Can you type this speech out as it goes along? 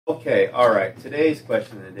Okay, all right. Today's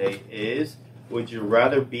question of the day is: would you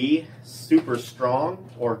rather be super strong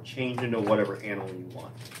or change into whatever animal you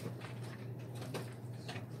want?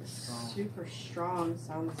 Super strong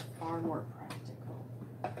sounds far more practical.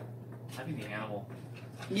 I think the animal.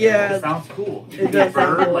 Yeah. It sounds cool. You It can be a does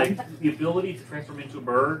sound bird, cool. like the ability to transform into a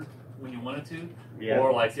bird when you wanted to. Yeah.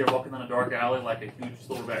 Or like, say you're walking down a dark alley like a huge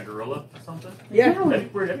silverback gorilla or something. Yeah.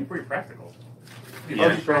 That'd be pretty practical. Yeah.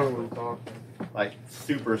 How strong are we talking? Like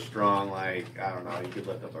super strong, like I don't know, you could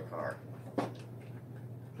lift up a car. So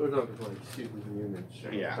we're talking like superhuman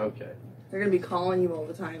strength. Yeah. Okay. They're gonna be calling you all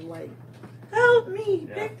the time, like, "Help me,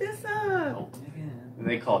 Yeah. pick this up." Oh, again. And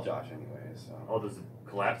they call Josh anyways. So. Oh, there's a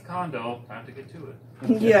collapsed condo. Time to get to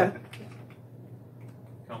it. Yeah.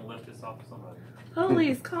 Come lift this off of somebody.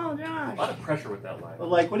 Police, call A Josh. lot of pressure with that life. But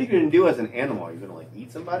like, what are you gonna do as an animal? Are you gonna like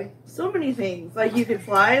eat somebody? So many things. Like you could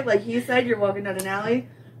fly. Like he said, you're walking down an alley.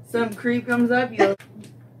 Some creep comes up. Yeah.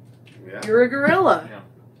 You're a gorilla.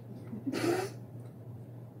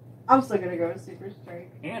 I'm still gonna go with super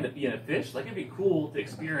strength. And if being a fish, like it'd be cool to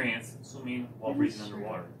experience swimming while breathing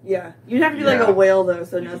underwater. Yeah. You'd have to be like Yeah. a whale though,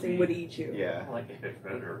 so You could nothing be- would eat you. Yeah. Like apex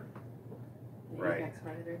predator, Right. Apex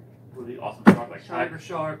predator. really awesome shark, like Shark. tiger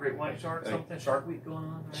shark, great white shark, Like- something. Shark Week going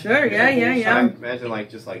on. Right? Sure. Yeah. Imagine like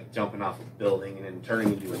just like jumping off a building and then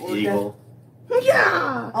turning into an Or eagle.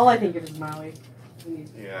 Yeah. All I think of is Maui.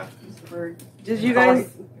 He's Yeah. just a bird. Did you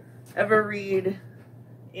guys ever read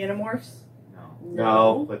Animorphs? No.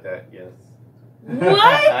 No, but that yes. What?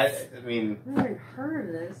 I mean, I've never heard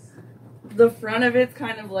of this. The front of it's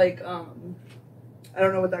kind of like I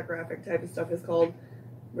don't know what that graphic type of stuff is called,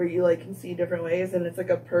 where you like can see different ways, and it's like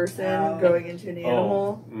a person Oh. growing into an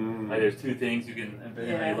animal. Like there's two things you can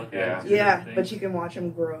Yeah. look Yeah. at. two Yeah, different but things. you can watch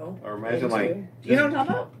them grow. or imagine into- like Do you know what I'm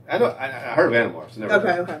talking about? I don't. I heard of Animorphs. Never.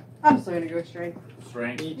 Okay. Okay. I'm still gonna go with strength.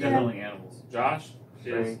 Strength, Yeah. definitely animals. Josh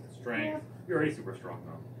is Strength. strength. You're already super strong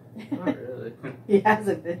though. Not really. He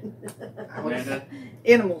hasn't been. Amanda,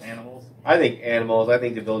 Animals. animals. I think animals. I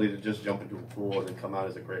think the ability to just jump into a pool and then come out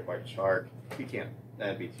as a great white shark. You can't.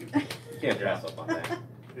 That'd be too. You can't pass up on that.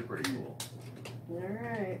 It'd be pretty cool.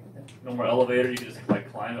 Alright. No more elevator. You can just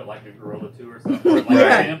like climb it like a gorilla too or something. Or like Right.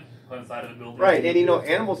 a champ on the side of the building. Right, and you know,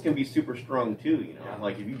 animals can be super strong too. You know, Yeah.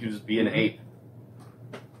 like if you could just be an ape.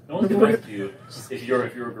 No one's gonna nice to you if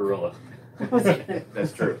you're a gorilla.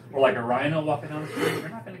 That's true. Or like a rhino walking down the street. You're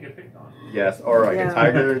not gonna get picked on. Yes, or like Yeah. a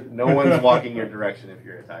tiger. No one's walking your direction if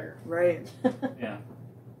you're a tiger. Right. Yeah.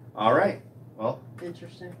 All right. Well,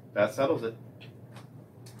 Interesting. that settles it.